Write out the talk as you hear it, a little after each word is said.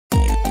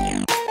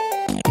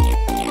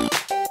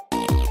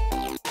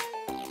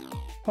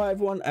Hi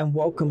everyone, and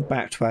welcome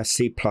back to our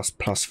C++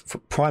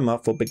 Primer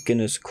for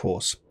Beginners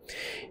course.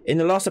 In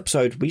the last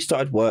episode we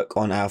started work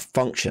on our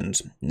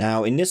functions.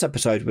 Now in this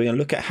episode we're going to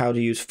look at how to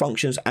use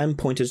functions and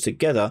pointers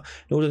together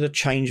in order to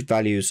change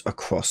values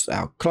across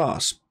our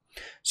class.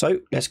 So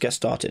let's get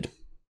started.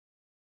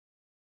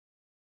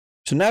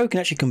 So now we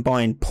can actually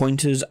combine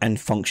pointers and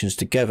functions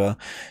together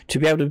to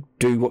be able to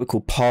do what we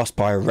call pass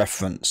by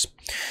reference.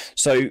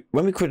 So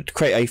when we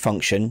create a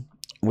function,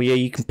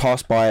 you can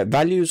pass by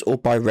values or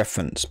by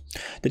reference.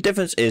 The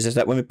difference is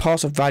that when we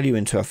pass a value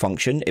into a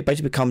function, it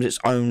basically becomes its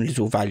own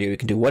little value. It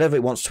can do whatever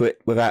it wants to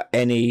it without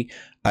any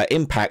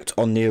impact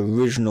on the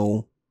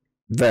original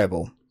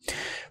variable.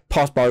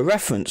 Pass by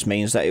reference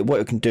means that what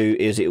it can do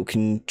is it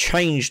can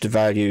change the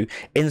value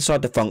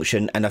inside the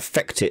function and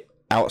affect it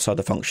outside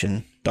the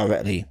function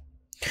directly.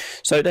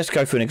 So let's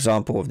go through an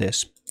example of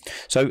this.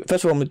 So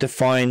first of all, I'm going to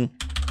define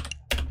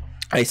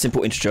a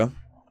simple integer,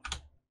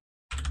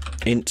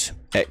 int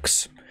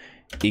x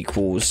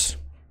equals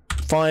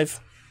 5,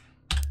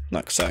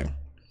 like so.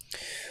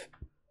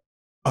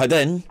 I'm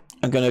going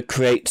to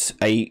create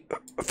a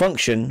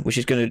function which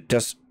is going to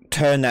just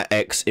turn that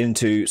x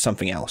into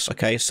something else.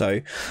 Okay, so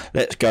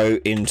let's go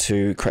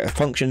into create a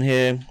function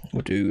here.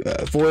 We'll do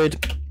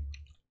void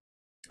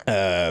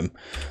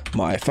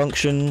my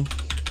function,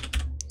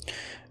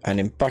 and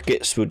in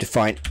brackets we'll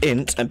define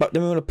int, but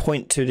then we want to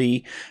point to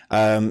the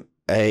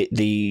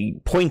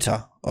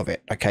pointer of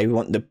it. Okay, we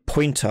want the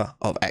pointer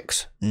of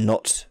x,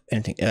 not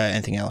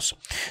anything else.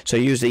 So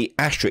use the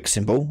asterisk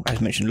symbol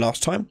as mentioned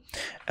last time,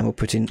 and we'll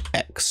put in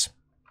x.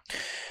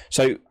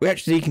 So we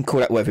actually can call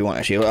that whatever we want.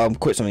 Actually, I'll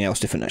call it something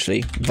else different.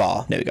 Actually,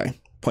 var. There we go.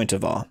 Pointer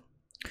var.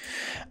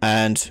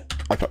 And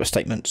I put the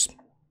statements.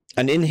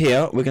 And in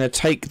here we're going to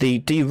take the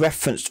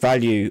dereferenced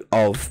value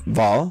of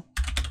var,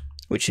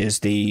 which is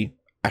the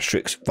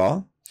asterisk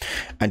var,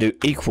 and do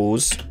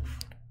equals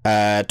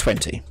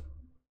 20.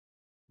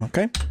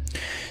 Okay,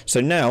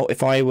 so now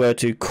if I were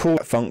to call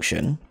that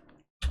function,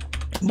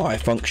 my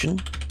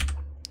function,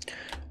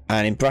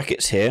 and in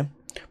brackets here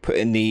put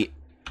in the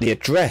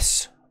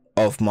address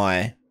of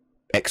my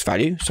x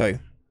value, so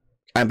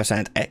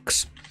ampersand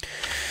x,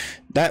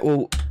 that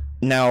will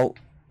now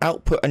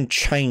output and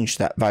change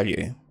that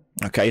value.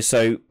 Okay,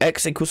 so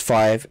x equals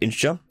 5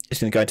 integer,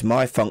 it's going to go into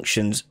my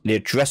functions, the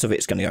address of it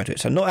is going to go into it.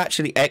 So not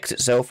actually x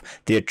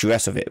itself, the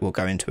address of it will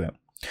go into it.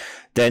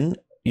 Then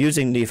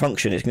using the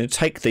function, it's going to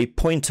take the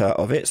pointer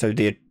of it, so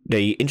the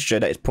integer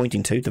that it's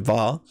pointing to, the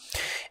var,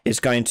 is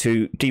going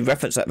to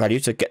dereference that value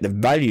to get the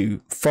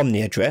value from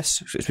the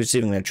address. So it's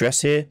receiving an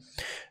address here.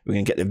 We're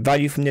going to get the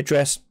value from the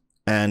address,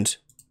 and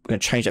we're going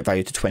to change that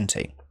value to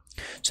 20.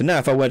 So now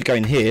if I were to go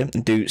in here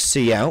and do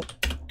cout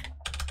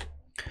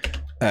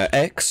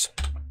x,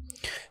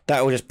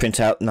 that will just print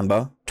out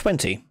number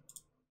 20.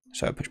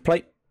 So I push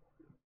play,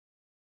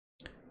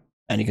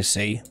 and you can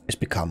see it's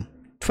become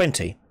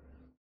 20.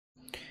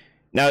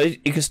 Now you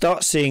can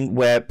start seeing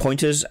where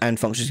pointers and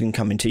functions can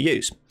come into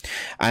use,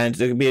 and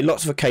there will be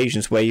lots of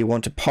occasions where you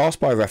want to pass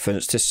by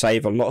reference to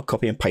save a lot of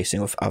copy and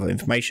pasting of other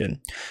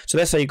information. So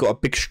let's say you've got a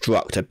big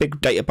struct, a big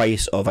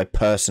database of a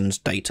person's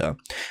data,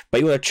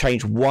 but you want to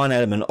change one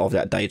element of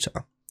that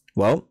data.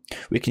 Well,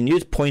 we can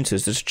use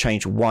pointers to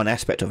change one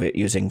aspect of it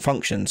using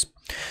functions.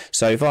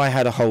 So if I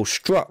had a whole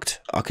struct,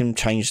 I can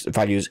change the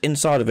values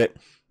inside of it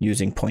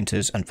using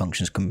pointers and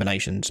functions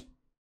combinations.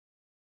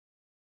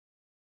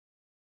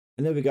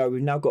 And there we go,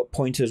 we've now got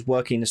pointers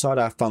working inside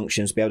our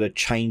functions to be able to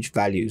change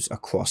values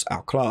across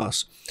our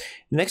class. In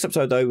the next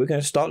episode though, we're going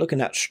to start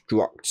looking at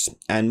structs,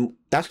 and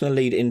that's going to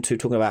lead into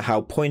talking about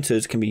how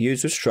pointers can be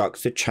used with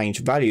structs to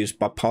change values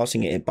by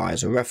passing it by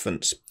as a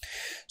reference.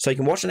 So you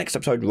can watch the next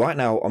episode right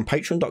now on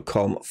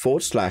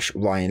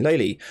patreon.com/Ryan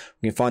Laley.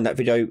 You can find that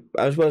video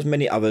as well as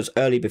many others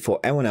early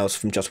before anyone else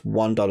from just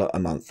 $1 a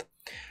month.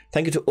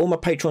 Thank you to all my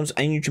patrons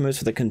and YouTubers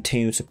for the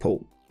continued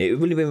support. It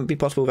really wouldn't be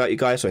possible without you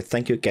guys, so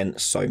thank you again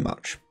so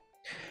much.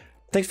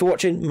 Thanks for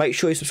watching, make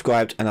sure you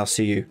subscribed, and I'll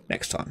see you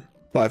next time.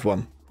 Bye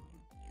everyone.